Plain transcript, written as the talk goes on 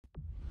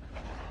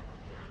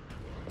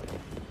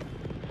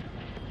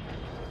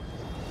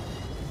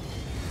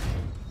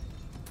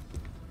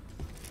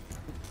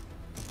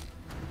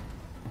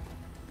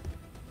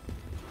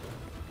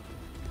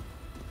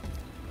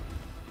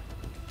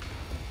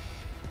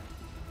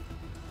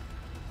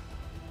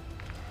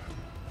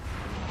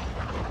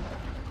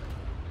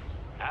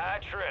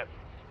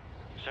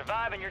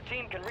survive and your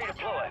team can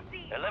redeploy.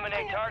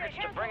 Eliminate targets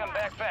to bring them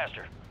back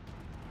faster.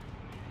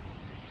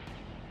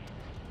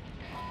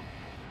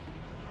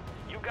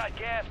 You got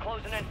gas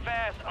closing in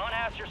fast.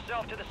 Unass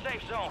yourself to the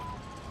safe zone.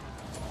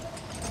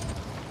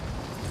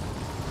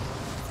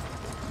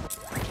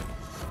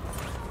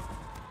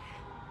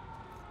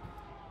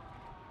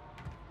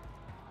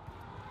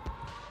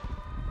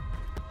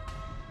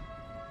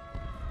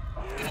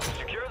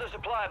 Secure the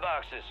supply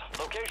boxes.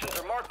 Locations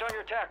are marked on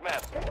your TAC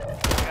map.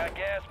 Got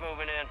gas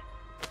moving in.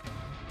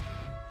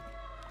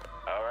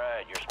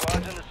 Alright, your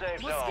squad's in the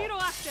safe zone. Mosquito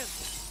active.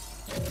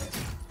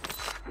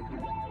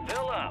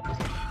 Fill up.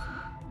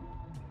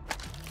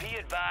 Be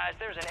advised,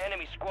 there's an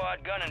enemy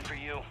squad gunning for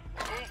you.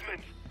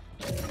 Movement.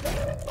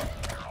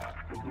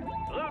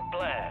 Loot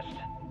blast.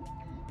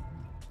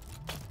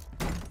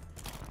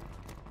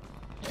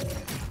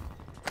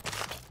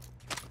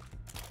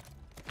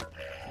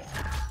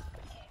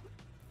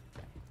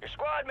 Your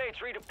squad mates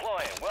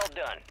redeploying. Well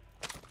done.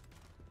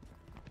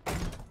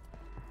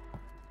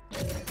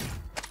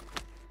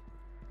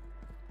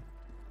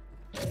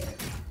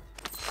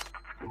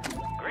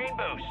 Green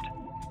boost.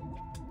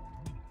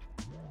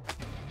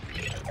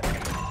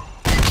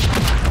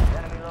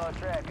 Enemy low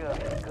track up.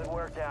 Good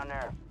work down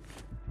there.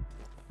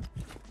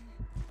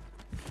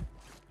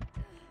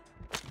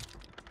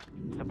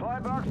 Supply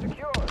box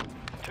secured.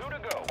 2 to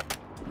go.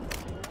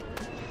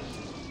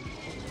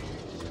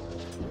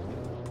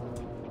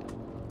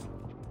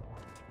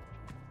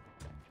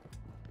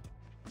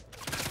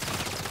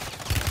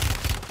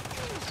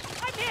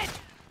 I'm hit.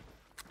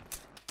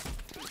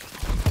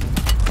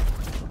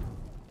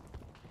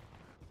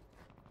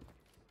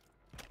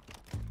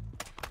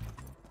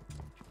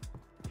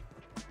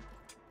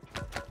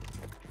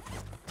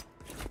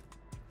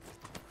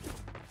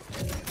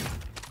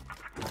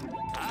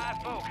 High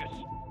focus.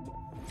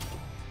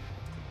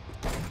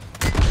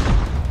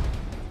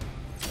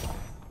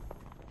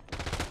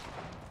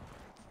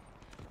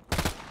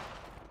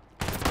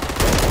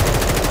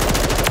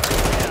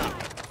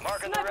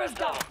 Marking the rest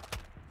of them.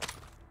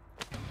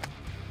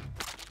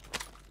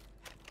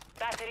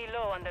 Battery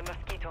low on the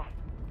Mosquito.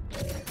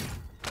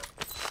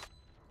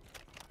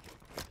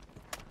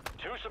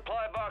 2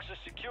 supply boxes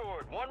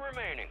secured. 1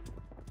 remaining.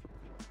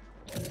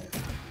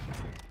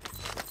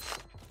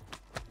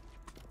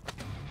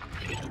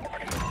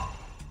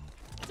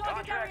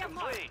 Contract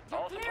complete.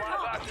 All supply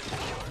boxes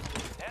secured.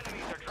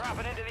 Enemies are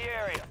dropping into the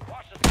area.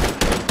 Watch the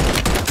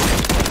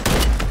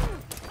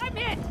I'm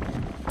hit. Move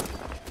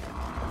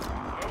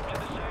to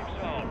the safe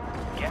zone.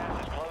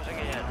 Gas is closing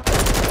in.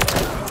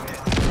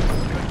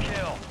 Good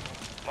kill.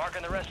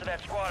 Marking the rest of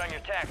that squad on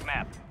your TAC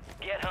map.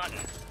 Get hunting.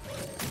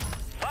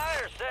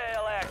 Fire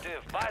sale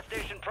active. Buy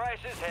station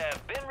prices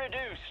have been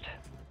reduced.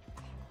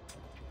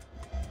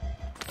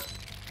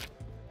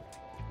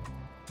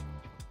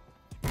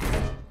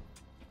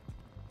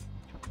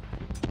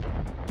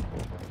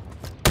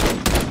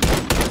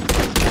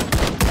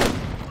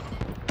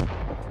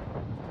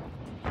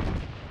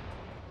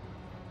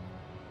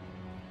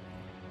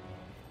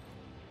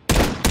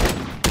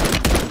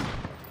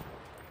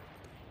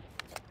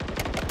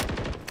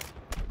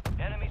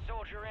 Enemy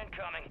soldier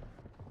incoming.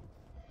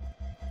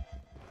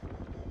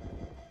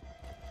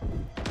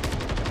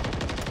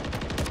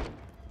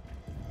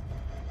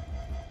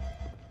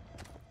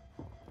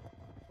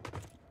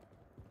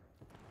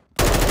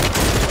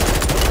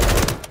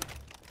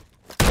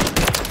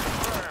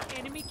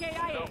 Enemy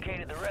KIA.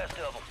 Located the rest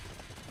of them.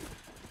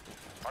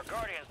 Our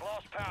Guardians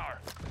lost power.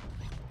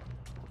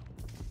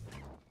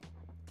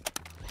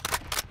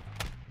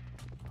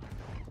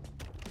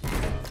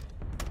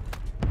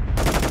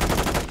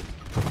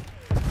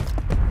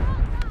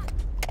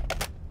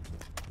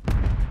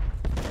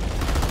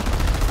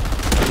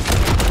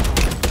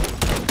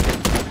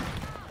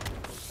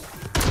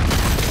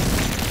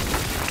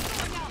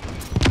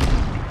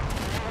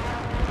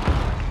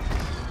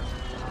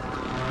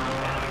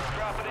 Enemies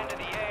dropping into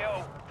the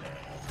AO.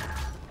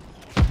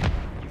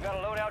 You got a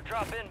loadout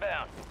drop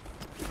inbound.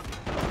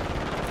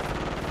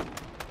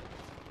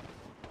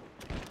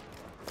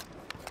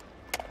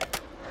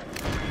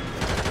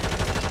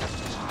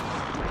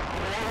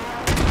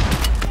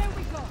 There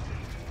we go.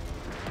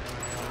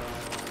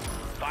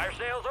 Fire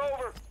sale's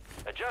over.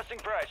 Adjusting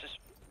prices.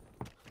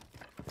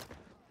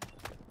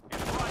 Your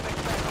squad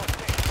makes back on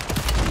station.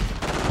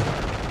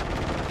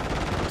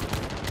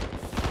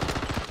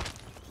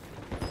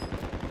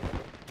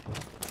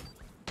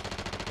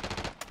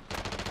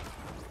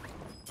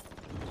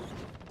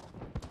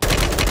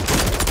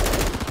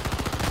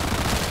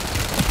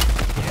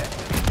 Get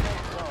to the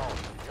safe zone.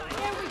 You're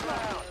There we go.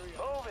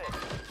 move it.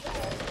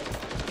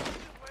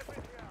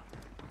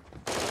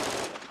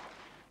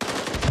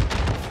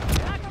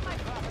 Back on my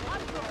truck.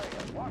 I'm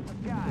going. Watch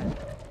the skies.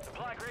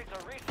 Supply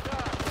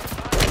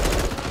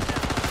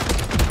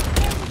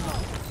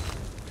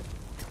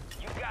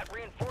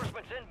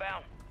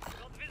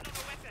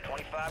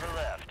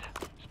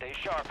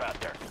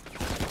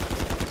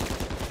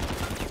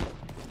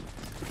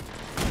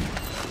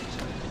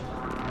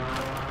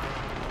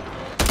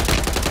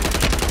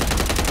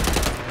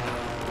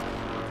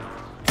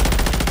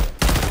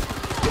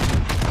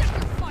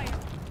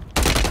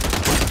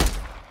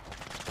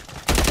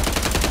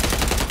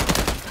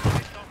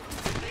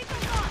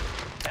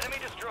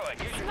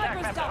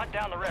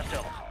down the rest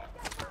of them.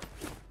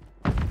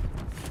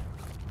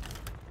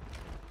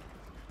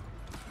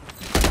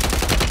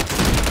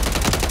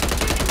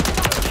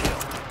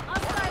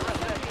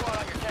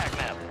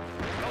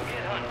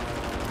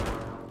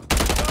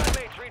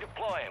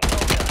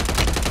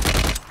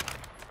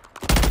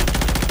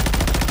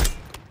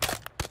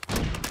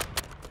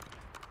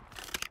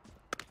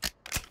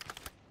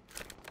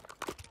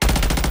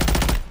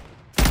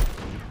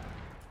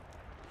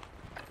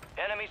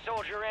 Enemy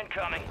soldier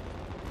incoming.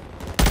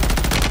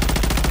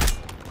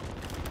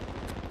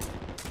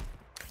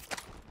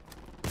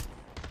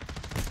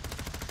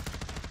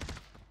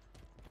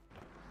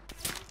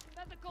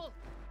 Medical.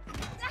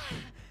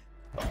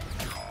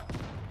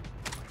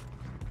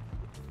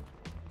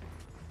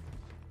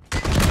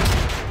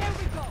 There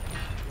we go.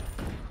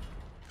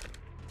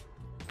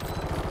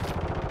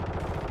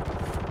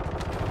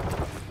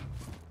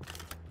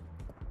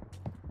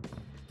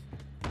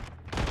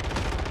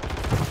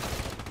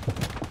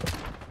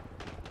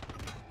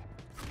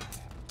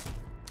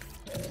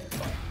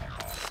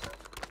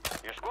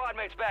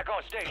 Mates back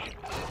on station.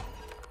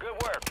 Good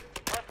work.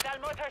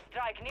 Hostile mortar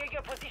strike near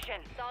your position.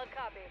 Solid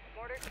copy.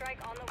 Mortar strike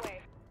on the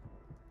way.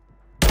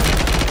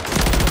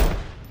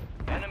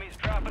 Enemies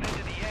dropping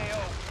into the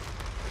AO.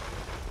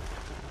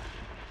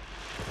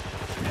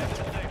 Head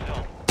to the safe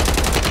zone.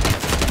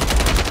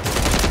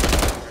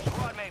 Your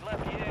squad mate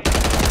left the AO.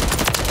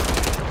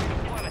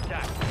 Deployment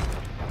time.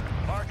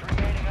 Marked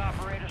remaining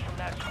operators from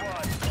that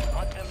squad.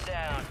 Hunt them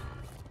down.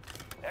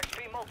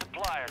 XP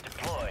multiplier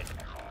deployed.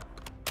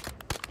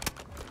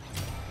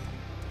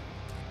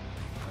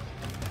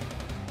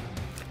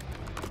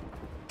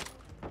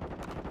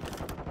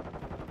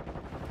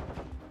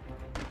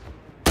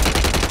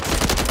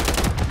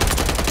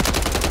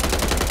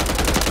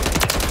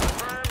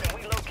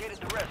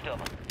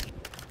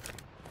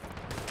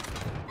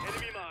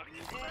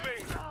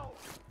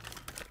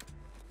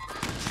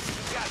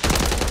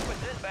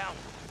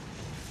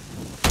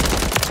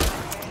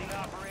 Remaining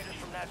operators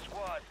from that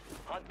squad.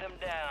 Hunt them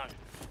down.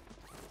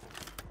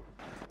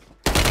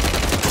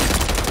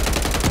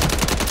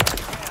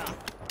 Yeah,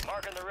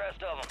 marking the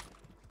rest of them.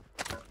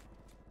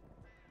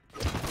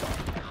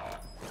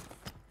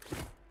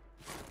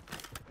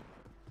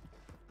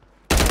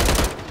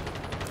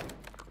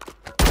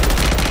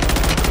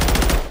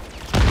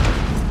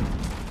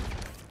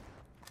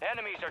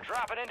 Enemies are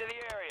dropping into the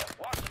area.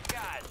 Watch the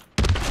skies.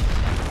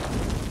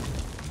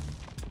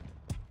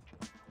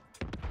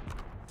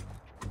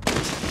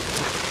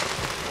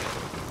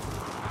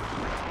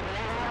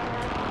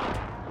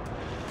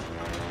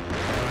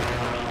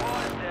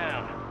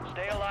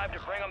 To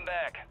bring them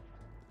back.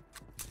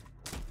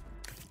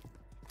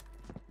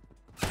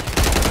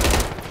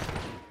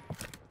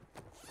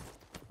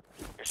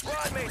 Your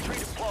squad mates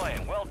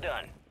redeploying. Well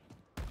done.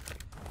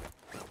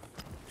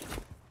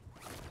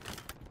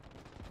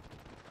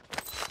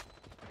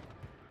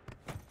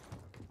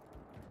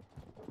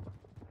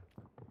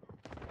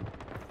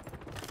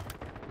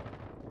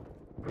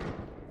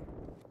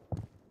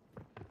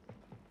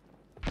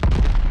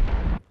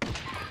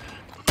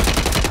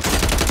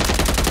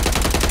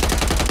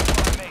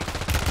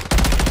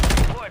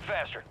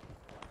 Faster.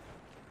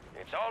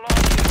 It's all on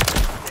you.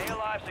 Stay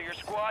alive so your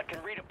squad can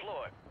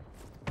redeploy.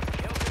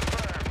 Kill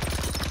confirmed.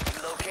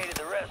 You located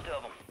the rest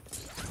of them.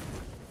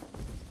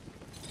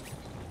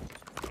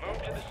 Move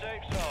to the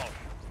safe zone.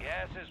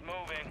 Gas is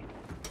moving.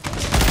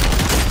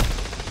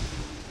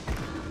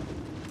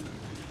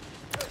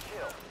 Good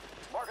kill.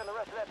 Marking the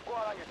rest of that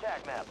squad on your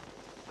TAC map.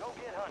 Go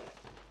get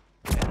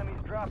hunting.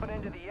 Enemies dropping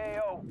into the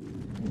AO.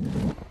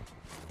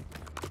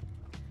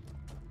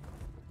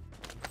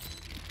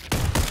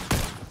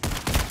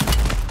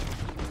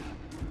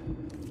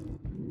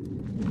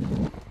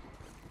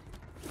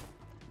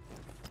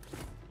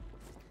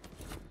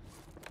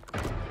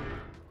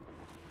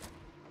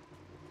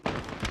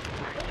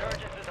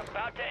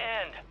 About to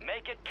end.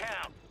 Make it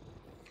count.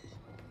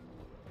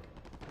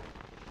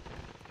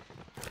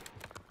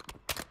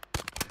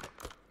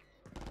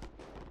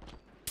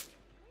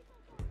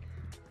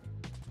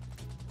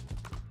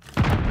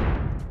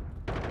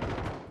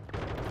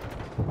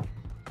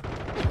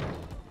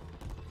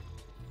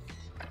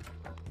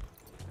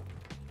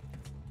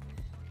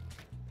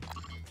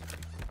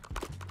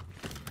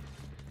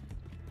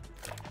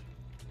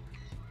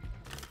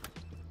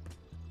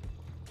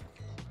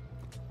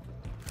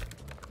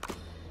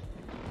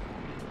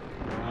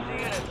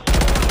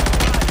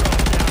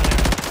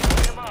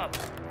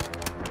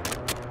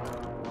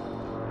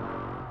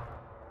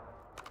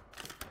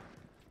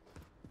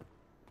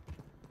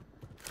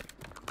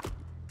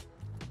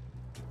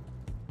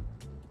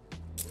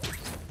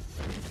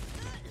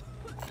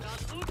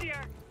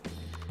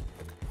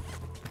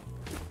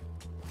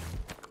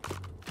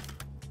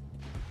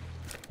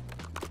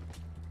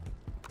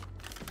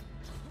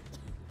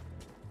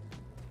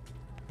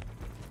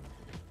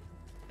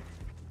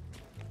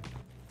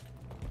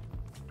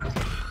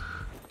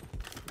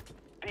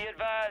 Be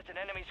advised, an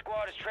enemy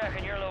squad is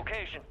tracking your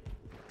location.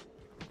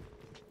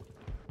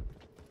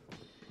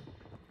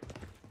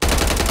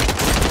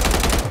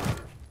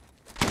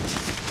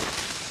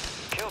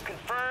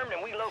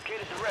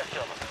 located the rest of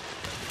them.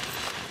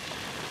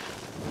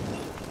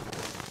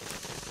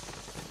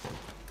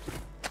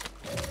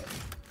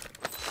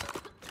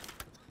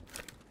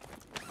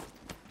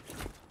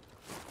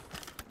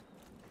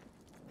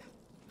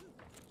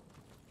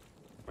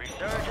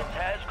 Resurgence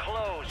has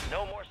closed.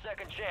 No more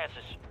second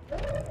chances.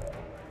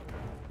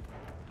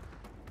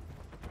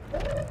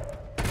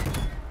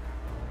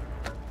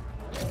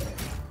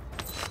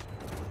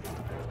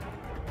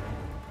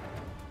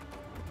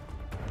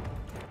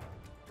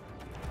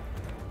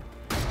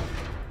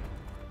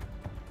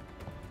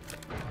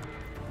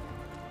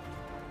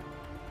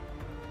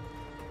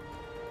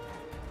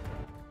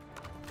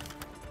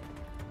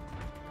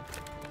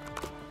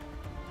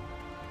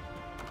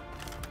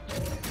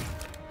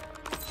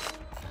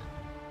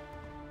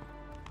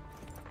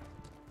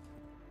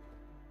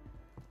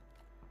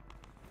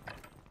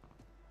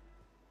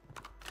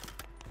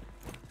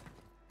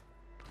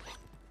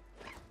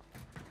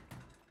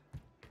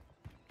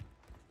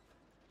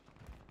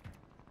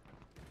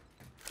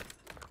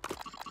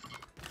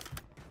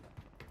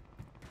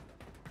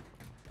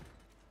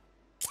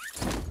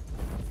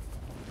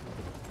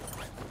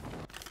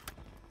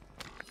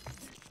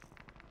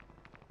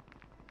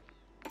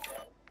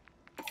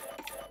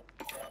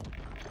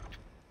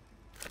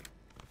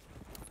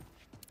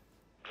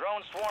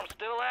 Drone swarm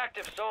still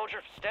active,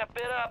 soldier. Step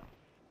it up.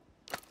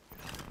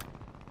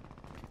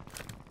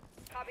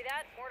 Copy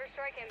that. Mortar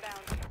strike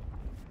inbound.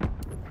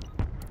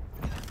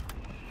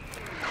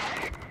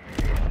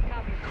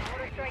 Copy.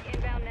 Mortar strike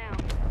inbound now.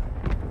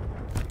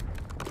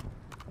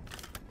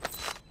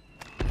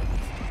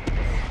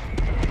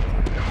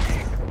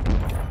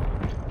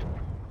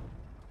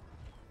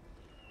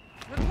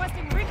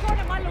 Requesting recon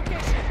at my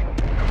location.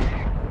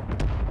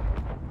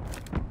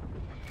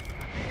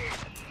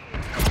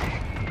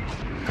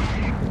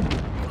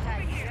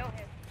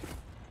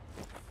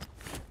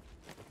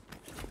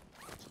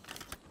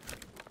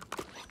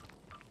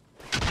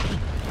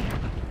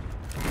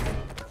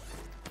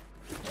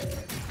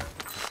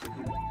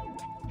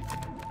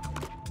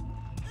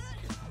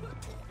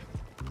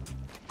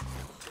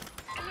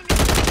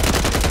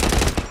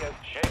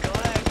 Shake a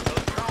leg.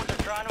 Those drones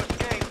are trying to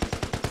escape.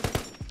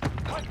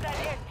 Hostile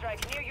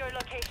airstrike near your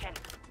location.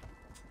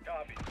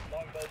 Copy.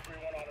 Longbow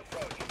 3-1 on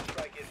approach.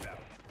 Strike inbound.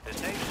 The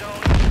safe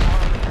zone is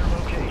on your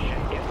location.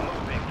 Get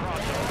moving.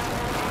 Pronto.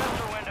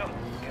 Semester window.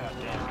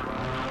 Goddamn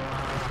drones.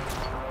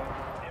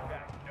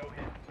 Impact. No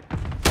hit.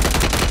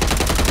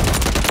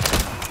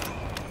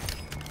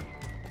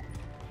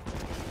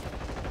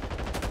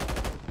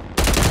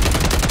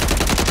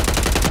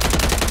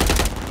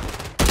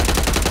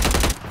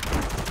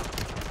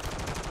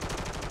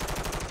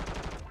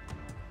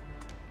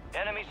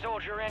 Enemy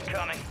soldier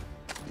incoming.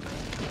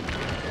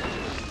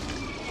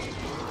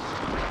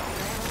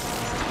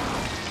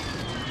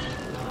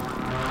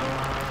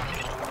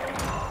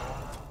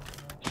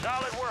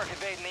 Solid work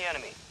evading the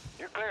enemy.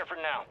 You're clear for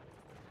now.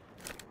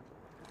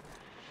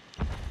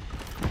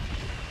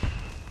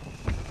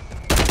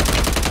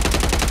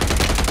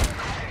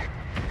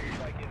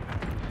 Strike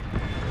inbound.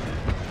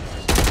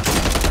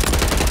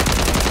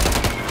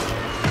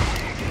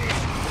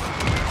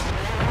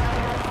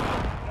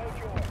 No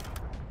joy.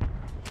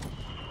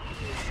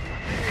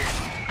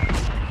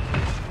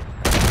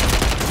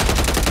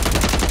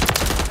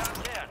 Top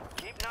 10.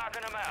 Keep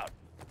knocking them out.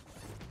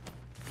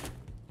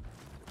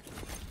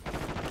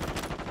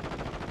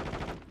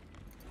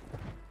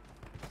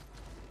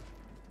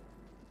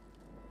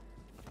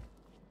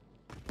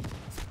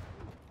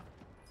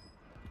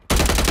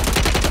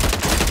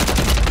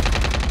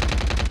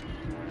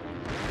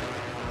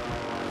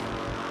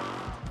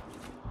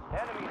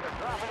 Enemies are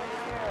dropping into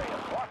the area.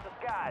 Watch the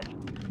skies.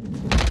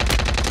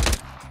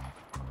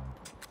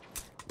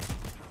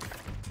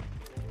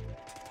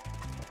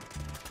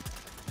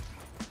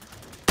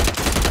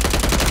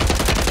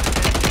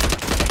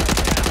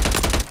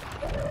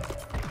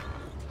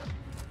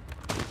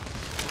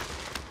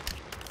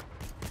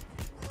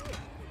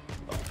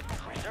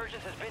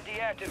 Resurgence has been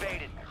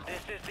deactivated.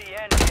 This is the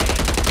end game.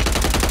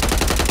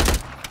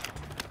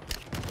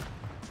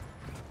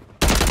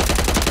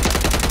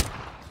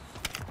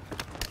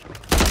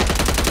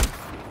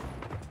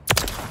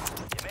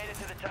 You made it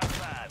to the top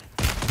 5.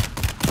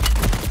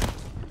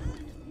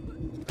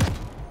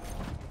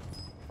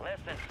 Less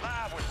than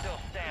 5 were still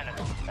standing.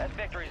 That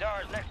victory's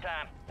ours next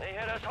time. They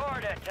hit us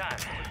hard that time.